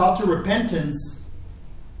 a call to repentance,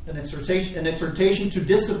 an exhortation to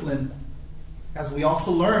discipline, as we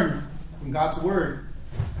also learn from God's Word,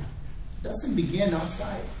 doesn't begin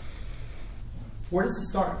outside. Where does it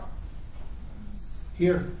start?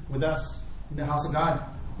 Here, with us, in the house of God,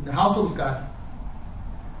 in the household of God.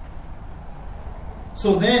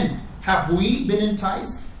 So then, have we been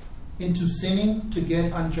enticed into sinning to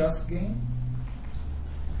get unjust gain?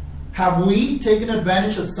 Have we taken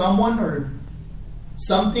advantage of someone or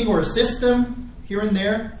something or a system here and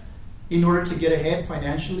there in order to get ahead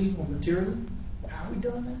financially or materially? Have we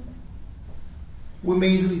done that? We may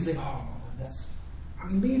easily say, oh,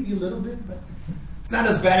 maybe a little bit, but it's not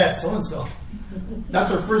as bad as so-and-so.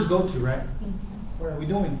 That's our first go-to, right? What are we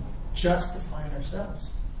doing? Justifying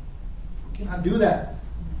ourselves. We cannot do that,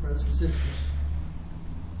 brothers and sisters.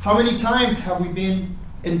 How many times have we been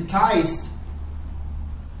enticed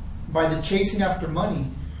by the chasing after money,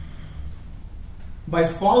 by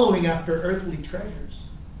following after earthly treasures?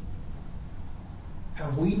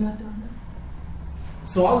 Have we not done that?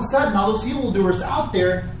 So all of a sudden, all those evildoers out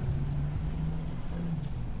there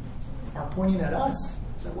are pointing at us.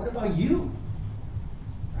 So what about you?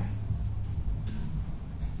 Right?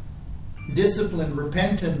 Discipline,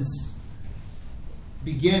 repentance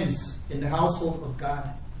begins in the household of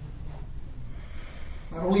God.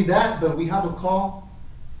 Not only that, but we have a call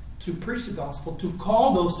to preach the gospel, to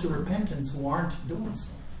call those to repentance who aren't doing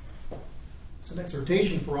so. It's an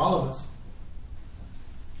exhortation for all of us.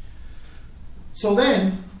 So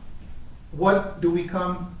then, what do we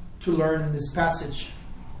come to learn in this passage?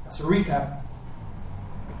 As a recap.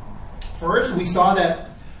 First, we saw that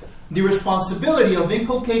the responsibility of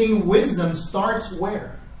inculcating wisdom starts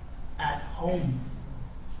where? At home.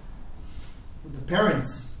 With the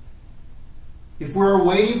parents. If we're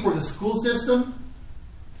waiting for the school system,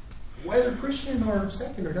 whether Christian or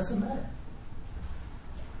secular, doesn't matter.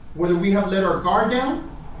 Whether we have let our guard down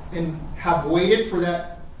and have waited for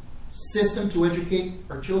that system to educate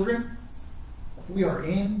our children, we are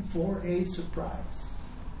in for a surprise.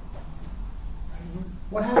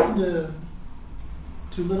 What happened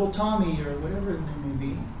to little Tommy or whatever his name may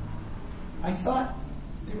be? I thought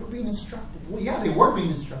they were being instructed. Well, yeah, they were being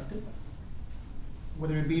instructed.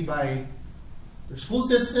 Whether it be by their school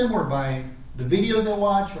system or by the videos they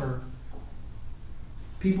watch or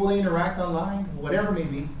people they interact online, whatever it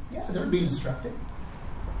may be. Yeah, they're being instructed.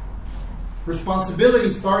 Responsibility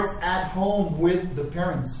starts at home with the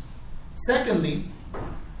parents. Secondly,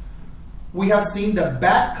 we have seen that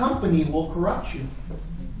bad company will corrupt you.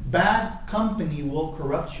 Bad company will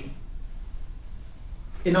corrupt you.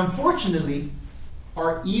 And unfortunately,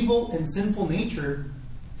 our evil and sinful nature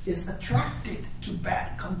is attracted to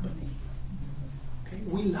bad company. Okay?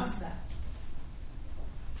 We love that.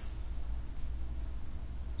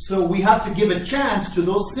 So we have to give a chance to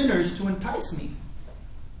those sinners to entice me.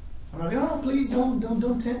 I'm like, oh, please don't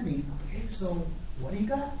tempt me. Okay, so what do you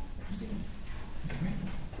got?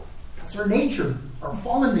 That's our nature, our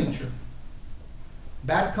fallen nature.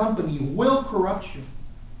 Bad company will corrupt you.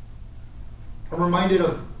 I'm reminded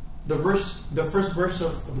of the first verse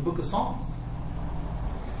of the book of Psalms,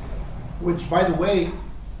 which, by the way,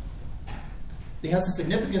 it has a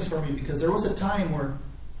significance for me because there was a time where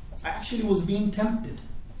I actually was being tempted.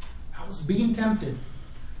 I was being tempted.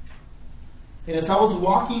 And as I was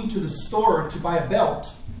walking to the store to buy a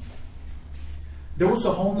belt, there was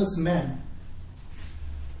a homeless man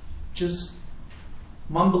just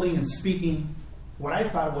mumbling and speaking what I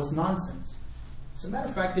thought was nonsense. As a matter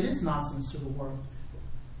of fact, it is nonsense to the world.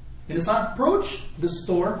 And as I approached the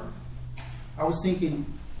store, I was thinking,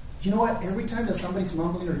 you know what? Every time that somebody's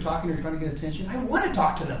mumbling or talking or trying to get attention, I want to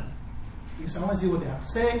talk to them. Because I want to see what they have to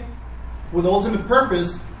say with the ultimate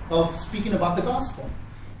purpose of speaking about the gospel.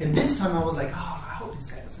 And this time I was like, oh, I hope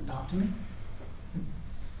this guy doesn't talk to me.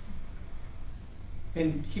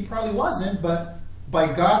 And he probably wasn't, but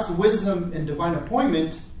by God's wisdom and divine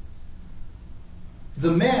appointment,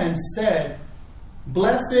 the man said,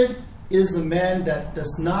 blessed is the man that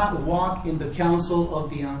does not walk in the counsel of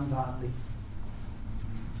the ungodly.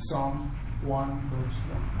 Psalm 1, verse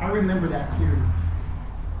 1. I remember that clearly.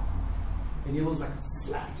 And it was like a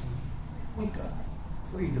slap to me. Wake up.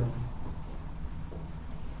 What are you doing?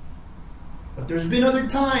 But there's been other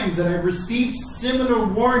times that I've received similar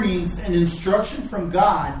warnings and instruction from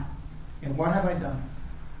God. And what have I done?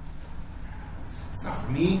 It's not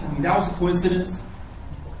for me. I mean, that was a coincidence.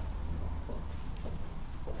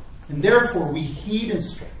 And therefore, we heed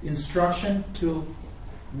instruction to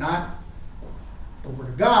not the Word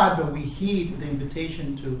of God, but we heed the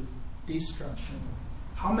invitation to destruction.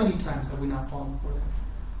 How many times have we not fallen for that?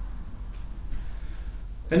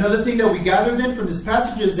 Another thing that we gather then from this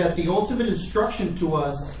passage is that the ultimate instruction to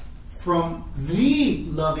us from the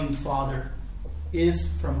loving Father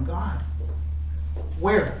is from God.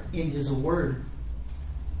 Where? In His Word.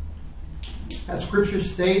 As Scripture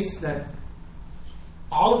states that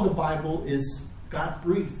all of the Bible is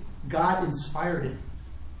God-breathed. God inspired it.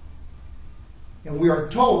 And we are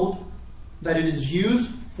told that it is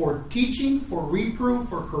used for teaching, for reproof,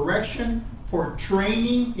 for correction, for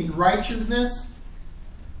training in righteousness,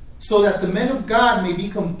 so that the men of God may be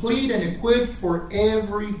complete and equipped for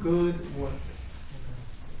every good work.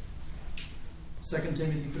 2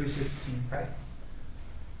 Timothy 3:16, right?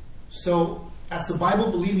 So, as a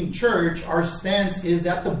Bible-believing church, our stance is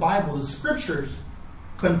that the Bible, the Scriptures,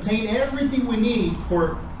 contain everything we need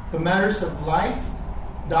for the matters of life,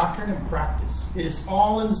 doctrine, and practice. It is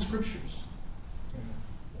all in the Scriptures.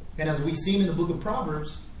 And as we've seen in the book of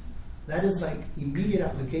Proverbs, that is like immediate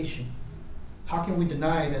application. How can we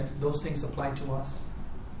deny that those things apply to us?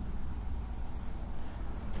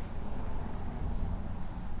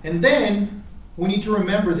 And then we need to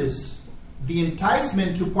remember this. The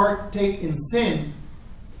enticement to partake in sin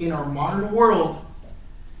in our modern world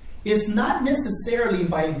is not necessarily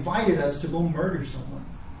by inviting us to go murder someone.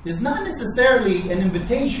 It's not necessarily an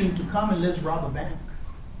invitation to come and let's rob a bank.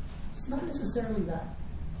 It's not necessarily that.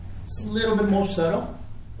 It's a little bit more subtle,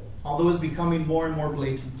 although it's becoming more and more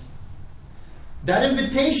blatant. That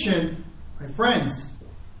invitation, my friends,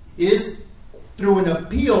 is through an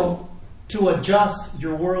appeal to adjust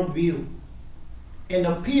your worldview. An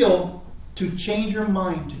appeal to change your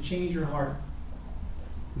mind, to change your heart.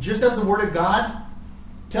 Just as the Word of God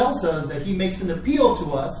tells us that He makes an appeal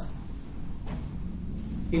to us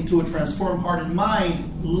into a transformed heart and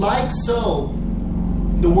mind, like so,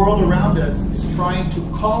 the world around us is trying to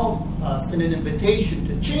call us in an invitation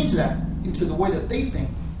to change that into the way that they think.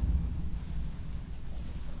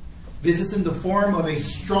 This is in the form of a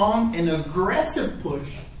strong and aggressive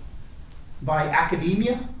push by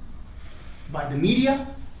academia, by the media,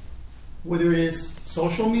 whether it is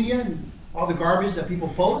social media and all the garbage that people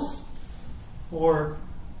post, or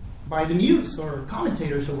by the news or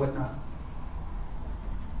commentators or whatnot.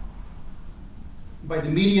 By the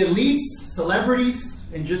media elites, celebrities,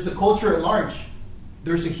 and just the culture at large.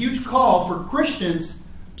 There's a huge call for Christians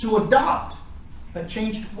to adopt a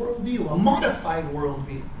changed worldview, a modified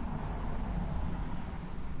worldview.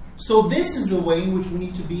 So this is the way in which we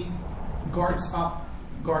need to be guards up.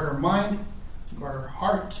 Guard our mind, guard our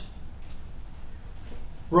heart.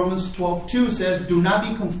 Romans 12:2 says, "Do not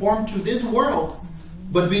be conformed to this world,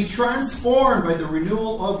 but be transformed by the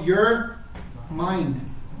renewal of your mind,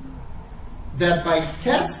 that by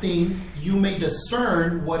testing you may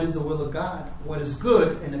discern what is the will of God, what is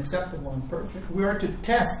good and acceptable and perfect." We are to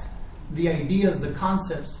test the ideas, the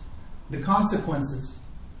concepts, the consequences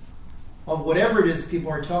of whatever it is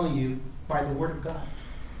people are telling you by the Word of God.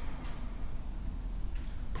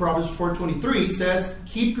 Proverbs 4:23 says,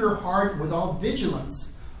 "Keep your heart with all vigilance,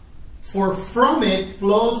 for from it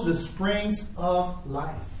flows the springs of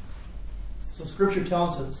life." So Scripture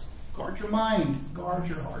tells us, guard your mind, guard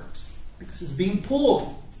your heart, because it's being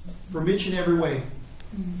pulled from each and every way.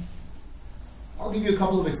 I'll give you a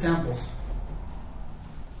couple of examples.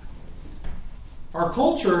 Our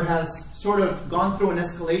culture has sort of gone through an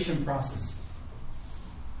escalation process.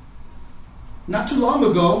 Not too long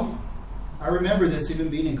ago, I remember this even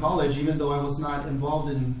being in college, even though I was not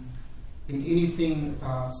involved in anything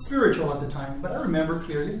spiritual at the time, but I remember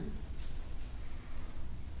clearly.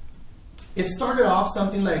 It started off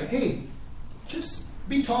something like, hey, just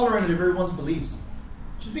be tolerant of everyone's beliefs.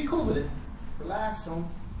 Just be cool with it. Relax.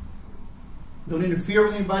 Don't interfere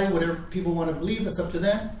with anybody. Whatever people want to believe, that's up to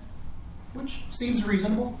them. Which seems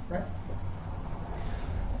reasonable, right?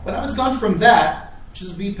 But now it's gone from that,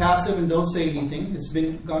 just be passive and don't say anything. It's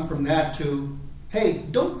been gone from that to, hey,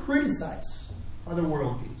 don't criticize other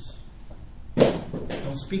worldviews.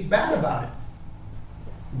 Don't speak bad about it.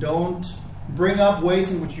 Don't bring up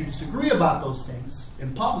ways in which you disagree about those things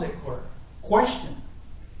in public or question.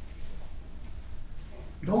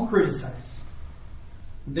 Don't criticize.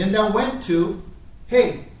 Then that went to,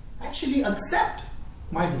 hey, actually accept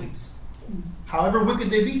my beliefs. However wicked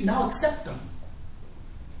they be, now accept them.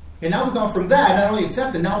 And now we've gone from that, not only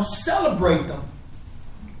accept them, now celebrate them.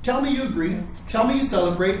 Tell me you agree, tell me you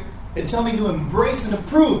celebrate, and tell me you embrace and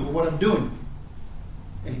approve of what I'm doing.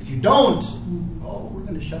 And if you don't, we're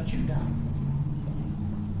going to shut you down.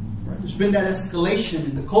 Right? There's been that escalation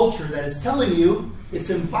in the culture that is telling you,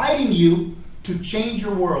 it's inviting you to change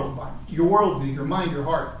your world, your worldview, your mind, your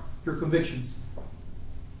heart, your convictions.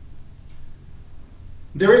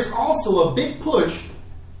 There is also a big push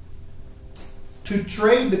to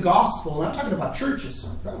trade the gospel. And I'm talking about churches,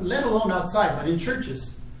 let alone outside, but in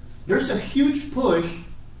churches. There's a huge push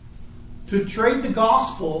to trade the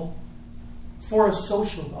gospel for a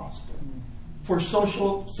social gospel, for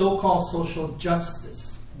so-called social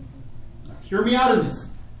justice. Now, hear me out in this.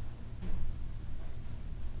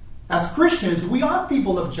 As Christians, we are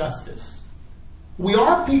people of justice. We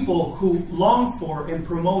are people who long for and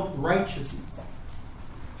promote righteousness.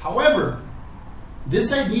 However,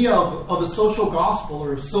 this idea of a social gospel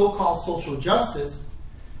or so-called social justice,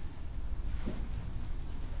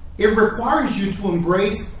 it requires you to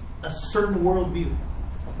embrace a certain worldview.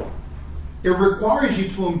 It requires you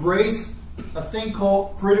to embrace a thing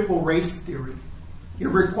called critical race theory. It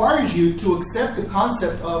requires you to accept the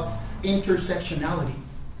concept of intersectionality,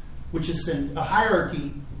 which is a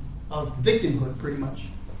hierarchy of victimhood, pretty much.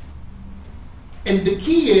 And the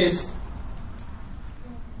key is,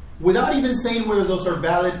 without even saying whether those are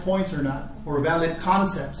valid points or not, or valid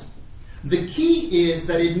concepts, the key is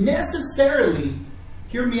that it necessarily,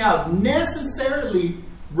 hear me out, necessarily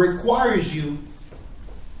requires you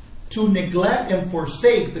to neglect and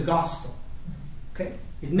forsake the gospel. Okay?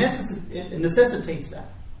 It necessitates that.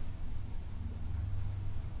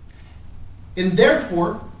 And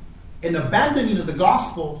therefore, an abandoning of the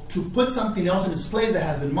gospel to put something else in its place that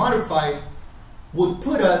has been modified would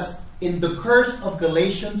put us in the curse of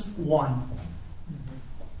Galatians 1.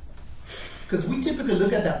 Because we typically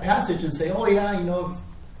look at that passage and say, oh yeah, you know, if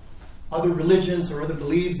other religions or other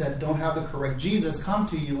beliefs that don't have the correct Jesus come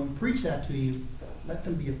to you and preach that to you, let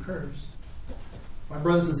them be accursed. My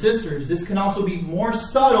brothers and sisters, this can also be more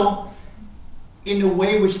subtle in a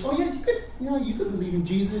way which, oh yeah, you could believe in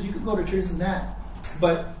Jesus, you could go to church and that,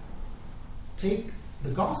 but take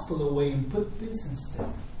the gospel away and put this instead.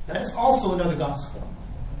 That is also another gospel.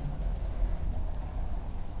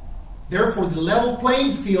 Therefore, the level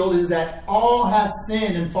playing field is that all have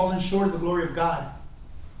sinned and fallen short of the glory of God.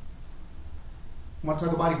 You want to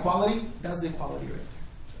talk about equality? That's the equality right there.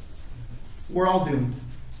 We're all doomed.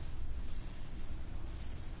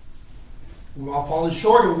 We've all fallen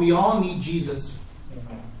short and we all need Jesus.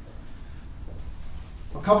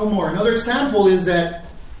 A couple more. Another example is that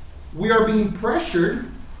we are being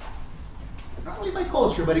pressured, not only by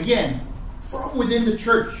culture, but again, from within the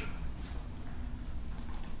church,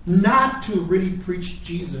 not to really preach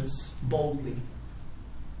Jesus boldly,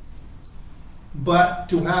 but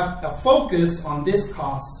to have a focus on this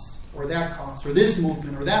cause, or that cause, or this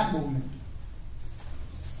movement, or that movement.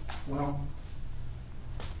 Well,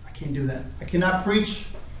 I can't do that. I cannot preach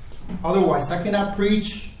otherwise. I cannot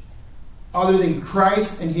preach other than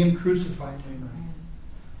Christ and Him crucified.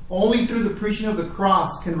 Only through the preaching of the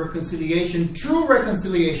cross can reconciliation, true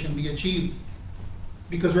reconciliation, be achieved.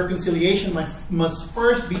 Because reconciliation must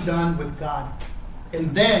first be done with God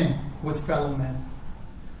and then with fellow men.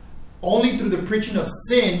 Only through the preaching of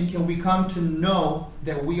sin can we come to know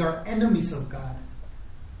that we are enemies of God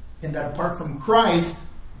and that apart from Christ,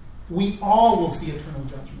 we all will see eternal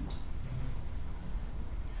judgment.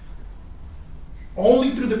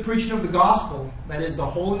 Only through the preaching of the gospel, that is the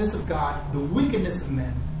holiness of God, the wickedness of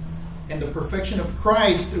men, and the perfection of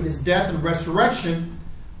Christ through His death and resurrection,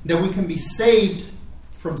 that we can be saved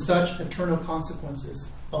from such eternal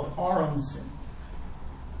consequences of our own sin.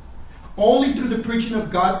 Only through the preaching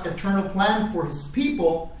of God's eternal plan for His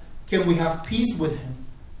people can we have peace with Him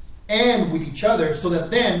and with each other, so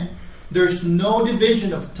that then there's no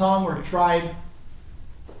division of tongue or tribe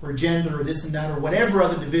or gender or this and that or whatever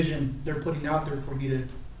other division they're putting out there for you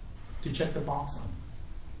to check the box on.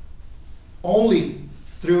 Only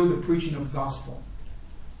through the preaching of the gospel.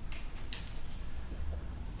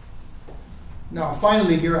 Now,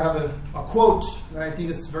 finally, here I have a quote that I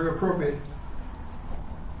think is very appropriate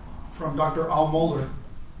from Dr. Al Mohler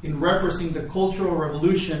in referencing the Cultural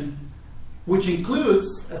Revolution, which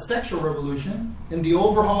includes a sexual revolution and the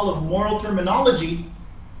overhaul of moral terminology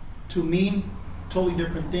to mean totally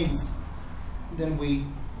different things than we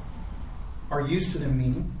are used to them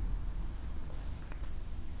meaning,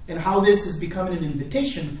 and how this is becoming an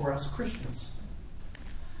invitation for us Christians.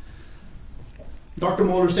 Dr.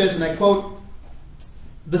 Mohler says, and I quote,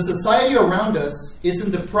 "The society around us is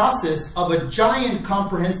in the process of a giant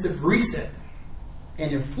comprehensive reset.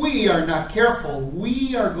 And if we are not careful,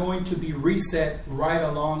 we are going to be reset right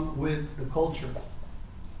along with the culture."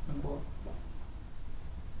 Unquote.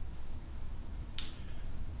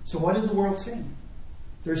 So what is the world saying?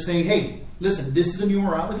 They're saying, hey, listen, this is the new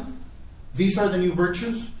morality. These are the new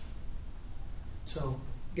virtues. So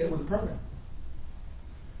get with the program.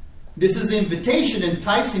 This is the invitation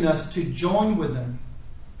enticing us to join with them.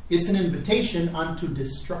 It's an invitation unto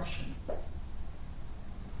destruction.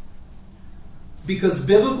 Because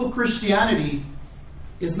biblical Christianity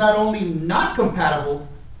is not only not compatible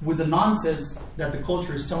with the nonsense that the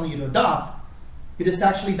culture is telling you to adopt, it is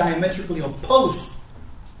actually diametrically opposed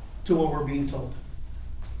to what we're being told.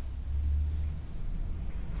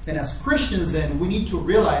 And as Christians then, we need to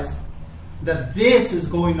realize that this is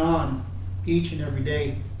going on each and every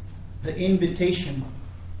day. The invitation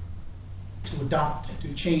to adopt,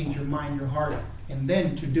 to change your mind, your heart, and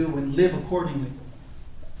then to do and live accordingly.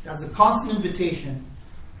 That's a constant invitation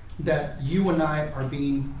that you and I are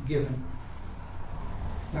being given.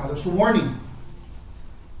 Now there's a warning.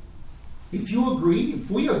 If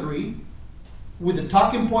we agree with the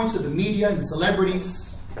talking points of the media and the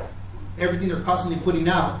celebrities, everything they're constantly putting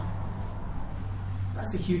out,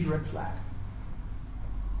 that's a huge red flag.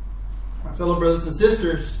 My fellow brothers and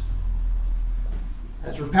sisters,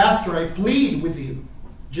 as your pastor, I plead with you,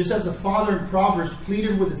 just as the father in Proverbs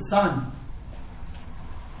pleaded with his son.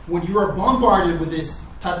 When you are bombarded with this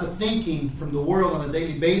type of thinking from the world on a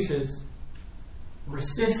daily basis,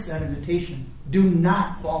 resist that invitation. Do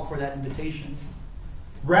not fall for that invitation.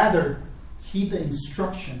 Rather, heed the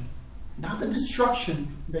instruction, not the destruction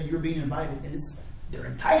that you're being invited. And they're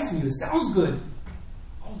enticing you. It sounds good.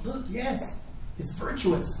 Oh, look, yes, it's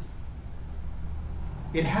virtuous.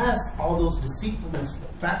 It has all those deceitfulness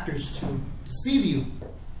factors to deceive you.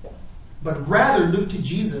 But rather look to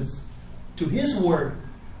Jesus, to His Word,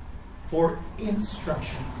 for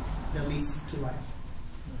instruction that leads to life.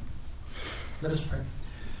 Let us pray.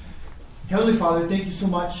 Heavenly Father, thank you so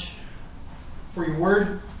much for your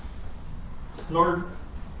Word. Lord,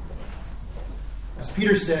 as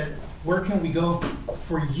Peter said, where can we go?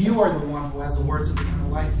 For you are the one who has the words of eternal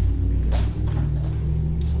life.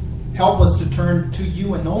 Help us to turn to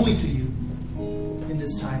you and only to you in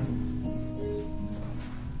this time.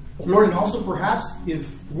 Lord, and also perhaps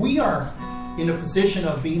if we are in a position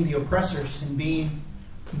of being the oppressors and being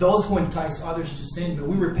those who entice others to sin, but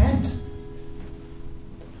we repent.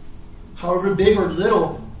 However big or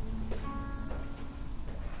little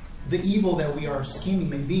the evil that we are scheming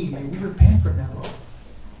may be, may we repent from that, Lord.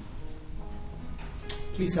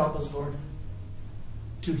 Please help us, Lord,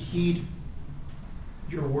 to heed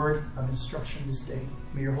your word of instruction this day.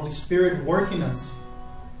 May your Holy Spirit work in us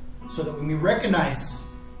so that we may recognize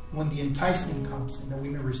when the enticement comes and that we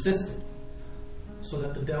may resist it so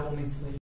that the devil may flee.